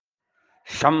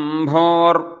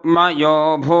शम्भोर्मयो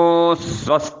भूः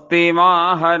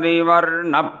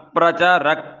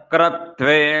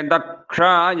स्वस्तिमाहरिवर्णप्रचरक्रत्वे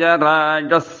दक्षाय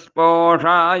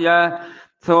राजस्पोषाय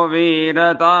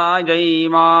सुवीरतायै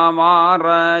मामारजन्विबीभिषो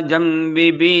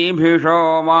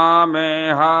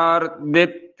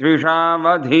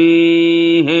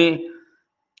मामेहार्दित्विषावधीः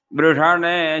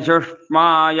वृषणे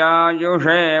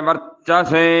शुष्मायायुषे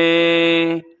वर्चसे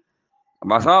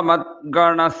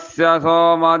वसमद्गणस्य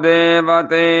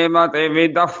सोमदेवते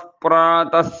मतिविदः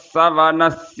प्रातः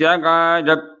सवनस्य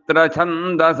गायत्र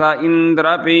छन्दस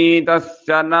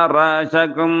इन्द्रपीतस्य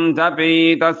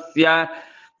नरशकुंसपीतस्य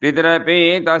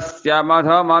पितृपीतस्य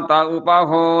मधुमत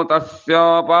उपहूतस्योपहूतो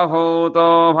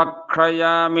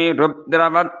भक्षयामि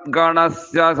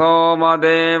रुद्रवद्गणस्य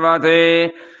सोमदेवते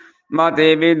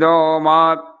मतिविदो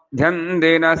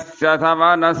माध्यन्दिनस्य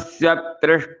सवनस्य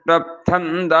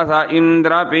त्रिष्टुप्छन्दस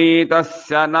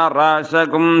इन्द्रपीतस्य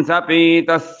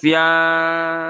नरशकुंसपीतस्य